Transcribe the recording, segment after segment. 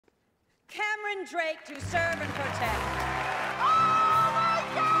Aaron Drake to serve and protect. Oh my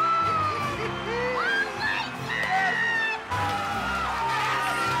God! Oh my God!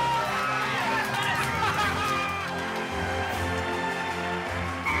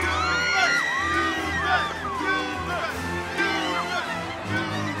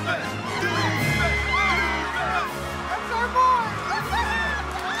 That's our boy!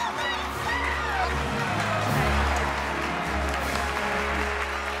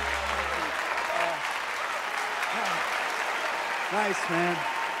 Nice, man.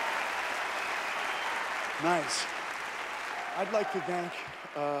 Nice. I'd like to thank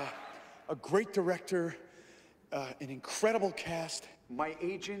a great director, an incredible cast, my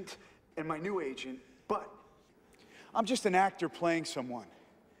agent, and my new agent, but I'm just an actor playing someone.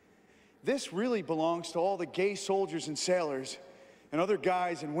 This really belongs to all the gay soldiers and sailors and other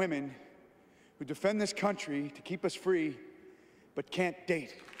guys and women who defend this country to keep us free, but can't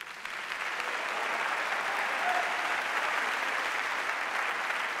date.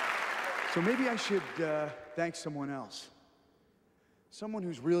 So maybe I should thank someone else. Someone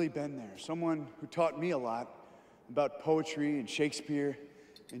who's really been there. Someone who taught me a lot about poetry and Shakespeare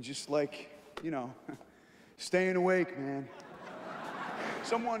and just like, you know, staying awake, man.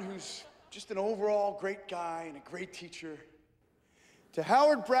 Someone who's just an overall great guy and a great teacher. To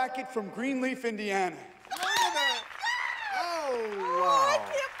Howard Brackett from Greenleaf, Indiana. Oh, wow.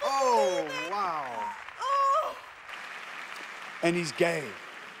 Oh, wow. Oh. And he's gay.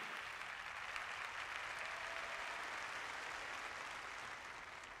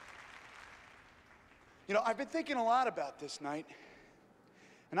 You know, I've been thinking a lot about this night,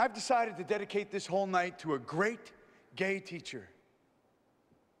 and I've decided to dedicate this whole night to a great gay teacher.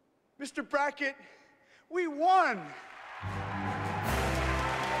 Mr. Brackett, we won!